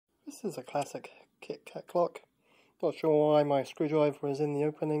This is a classic Kit-Cat Klock. Not sure why my screwdriver is in the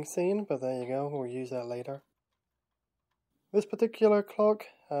opening scene, but there you go, we'll use that later. This particular clock,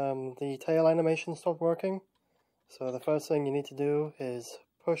 the tail animation stopped working, so the first thing you need to do is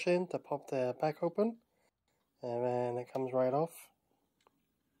push in to pop the back open, and then it comes right off.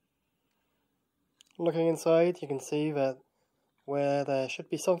 Looking inside, you can see that where there should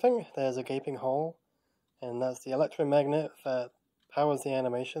be something, there's a gaping hole, and that's the electromagnet that powers the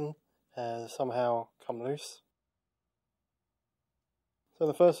animation has somehow come loose. So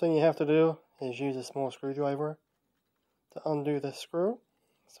the first thing you have to do is use a small screwdriver to undo this screw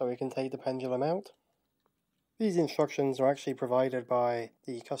so we can take the pendulum out. These instructions are actually provided by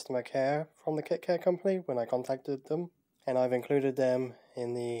the customer care from the Kit-Cat company when I contacted them, and I've included them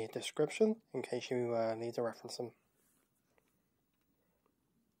in the description in case you need to reference them.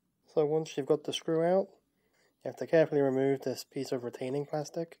 So once you've got the screw out, you have to carefully remove this piece of retaining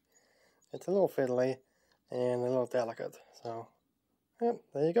plastic. It's a little fiddly and a little delicate, so yeah,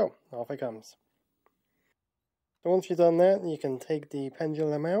 there you go, off it comes. So once you've done that, you can take the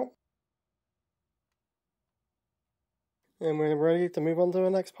pendulum out, and we're ready to move on to the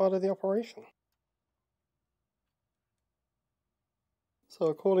next part of the operation. So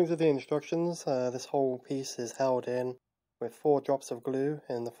according to the instructions, this whole piece is held in with 4 drops of glue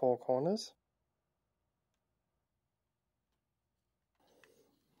in the 4 corners.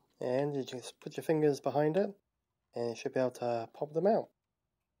 And you just put your fingers behind it, and you should be able to pop them out.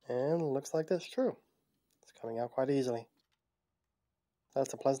 And it looks like that's true. It's coming out quite easily.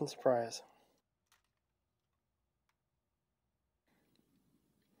 That's a pleasant surprise.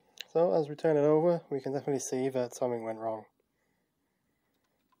 So as we turn it over, we can definitely see that something went wrong.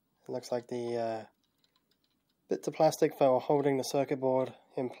 It looks like the bits of plastic that were holding the circuit board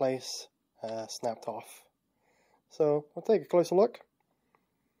in place snapped off. So we'll take a closer look.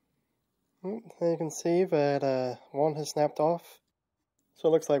 There you can see that one has snapped off. So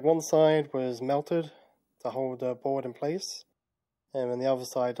it looks like one side was melted to hold the board in place, and then the other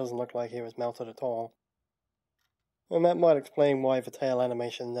side doesn't look like it was melted at all. And that might explain why the tail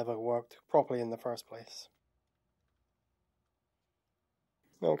animation never worked properly in the first place.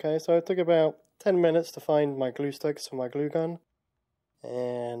 Okay, so it took about 10 minutes to find my glue sticks for my glue gun,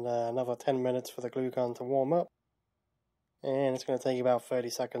 and another 10 minutes for the glue gun to warm up. And it's going to take about 30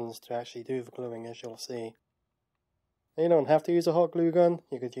 seconds to actually do the gluing, as you'll see. You don't have to use a hot glue gun,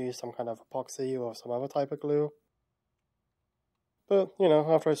 you could use some kind of epoxy or some other type of glue. But, you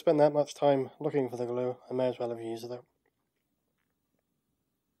know, after I spent that much time looking for the glue, I may as well have used it.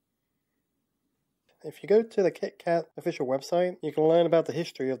 If you go to the Kit-Cat official website, you can learn about the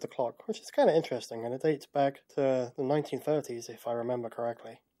history of the clock, which is kind of interesting, and it dates back to the 1930s, if I remember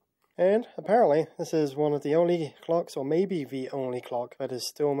correctly. And apparently, this is one of the only clocks, or maybe the only clock, that is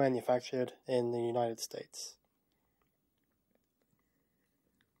still manufactured in the United States.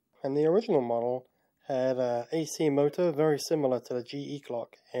 And the original model had an AC motor very similar to the GE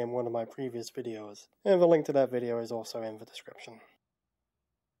clock in one of my previous videos. And the link to that video is also in the description.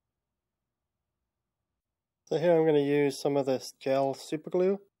 So here I'm going to use some of this gel super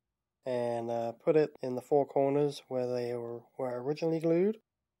glue and put it in the 4 corners where they were originally glued.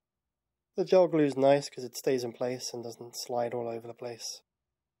 The gel glue is nice because it stays in place and doesn't slide all over the place.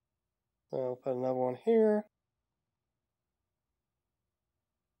 So I'll put another one here.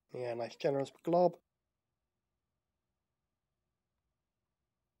 Yeah, nice generous glob.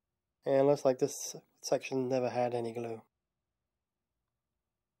 And looks like this section never had any glue.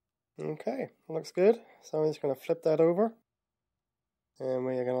 Okay, looks good. So I'm just going to flip that over. And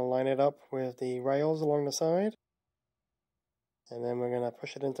we're going to line it up with the rails along the side. And then we're going to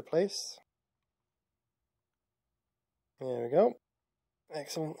push it into place. There we go.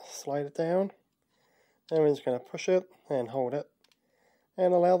 Excellent. Slide it down. And we're just going to push it and hold it.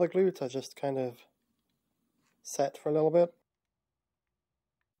 And allow the glue to just kind of set for a little bit.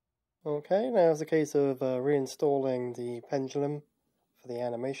 Okay, now it's a case of reinstalling the pendulum for the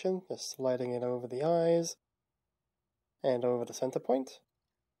animation. Just sliding it over the eyes and over the center point.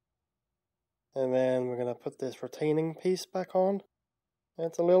 And then we're going to put this retaining piece back on.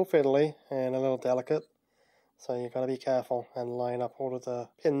 It's a little fiddly and a little delicate, so you've got to be careful and line up all of the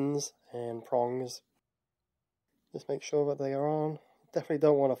pins and prongs. Just make sure that they are on. Definitely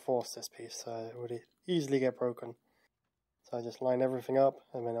don't want to force this piece, it would easily get broken. So I just line everything up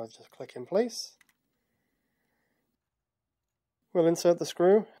and then I'll just click in place. We'll insert the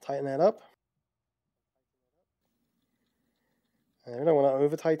screw, tighten that up. And we don't want to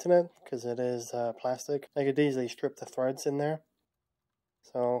over tighten it because it is plastic. I could easily strip the threads in there.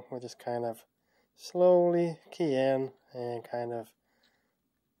 So we'll just kind of slowly key in and kind of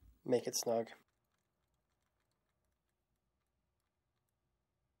make it snug.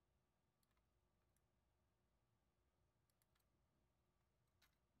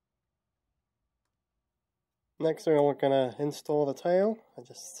 Next we're going to install the tail. It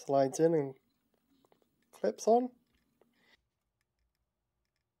just slides in and clips on.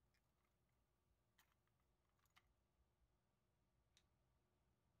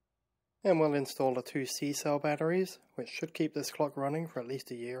 And we'll install the 2 C-cell batteries, which should keep this clock running for at least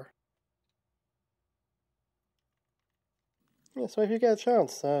a year. Yeah, so if you get a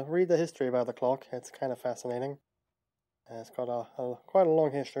chance, read the history about the clock. It's kind of fascinating. It's got quite a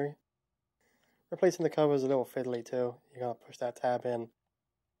long history. Replacing the cover is a little fiddly too. You gotta push that tab in,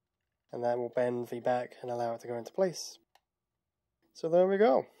 and that will bend the back and allow it to go into place. So there we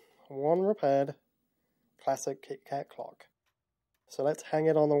go. One repaired classic Kit-Cat clock. So let's hang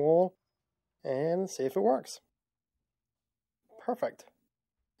it on the wall and see if it works. Perfect.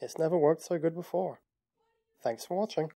 It's never worked so good before. Thanks for watching.